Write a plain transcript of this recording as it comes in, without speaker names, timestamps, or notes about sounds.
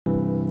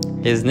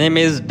His name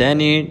is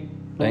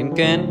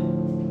Duncan.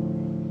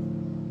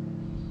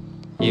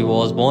 He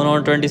was born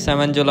on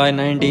 27 July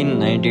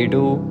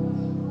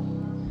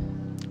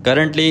 1992.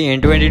 Currently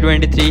in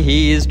 2023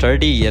 he is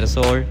 30 years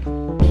old.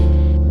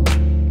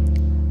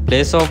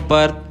 Place of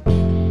birth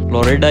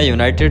Florida,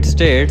 United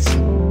States.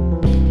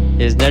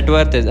 His net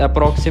worth is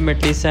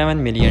approximately $7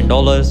 million.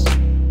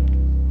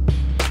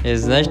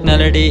 His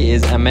nationality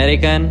is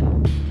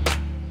American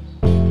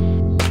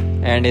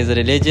and his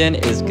religion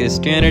is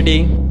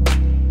Christianity.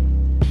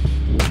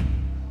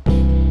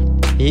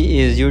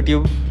 He is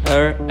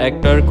YouTuber,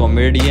 actor,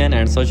 comedian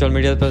and social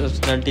media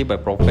personality by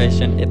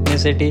profession.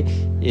 Ethnicity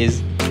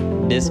is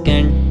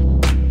Duncan.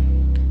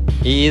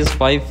 He is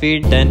 5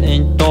 feet 10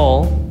 inches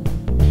tall.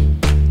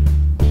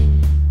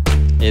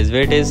 His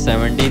weight is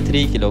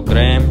 73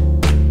 kg.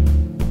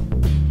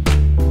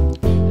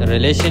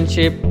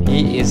 Relationship,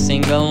 he is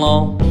single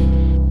now.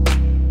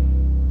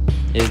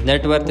 His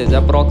net worth is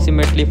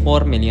approximately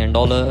 $4 million,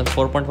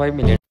 4.5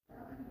 million.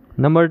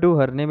 Number 2,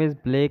 her name is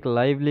Blake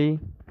Lively.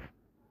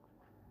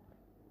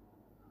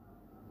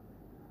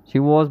 She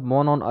was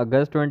born on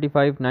August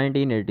 25,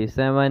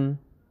 1987.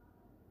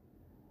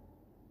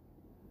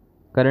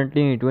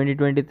 Currently in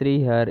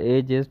 2023, her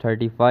age is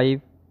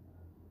 35.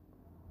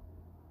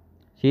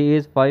 She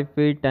is 5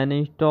 feet 10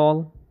 inches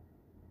tall.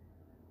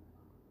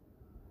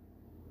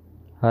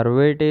 Her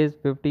weight is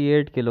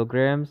 58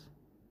 kilograms.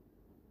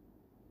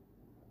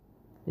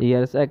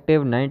 Years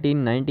active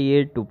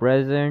 1998 to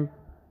present.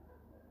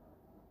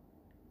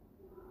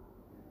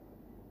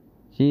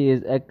 She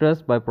is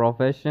actress by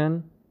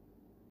profession.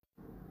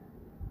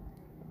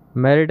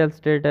 Marital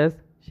status,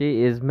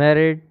 she is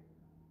married.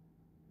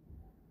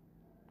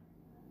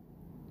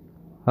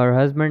 Her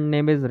husband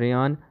name is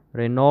Ryan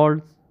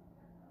Reynolds.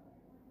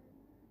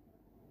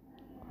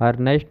 Her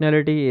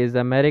nationality is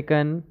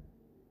American.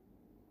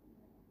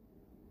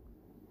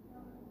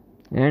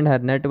 And her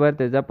net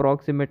worth is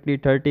approximately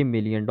 $30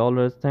 million.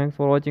 Thanks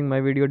for watching my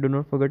video. Do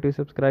not forget to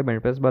subscribe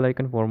and press bell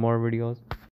icon for more videos.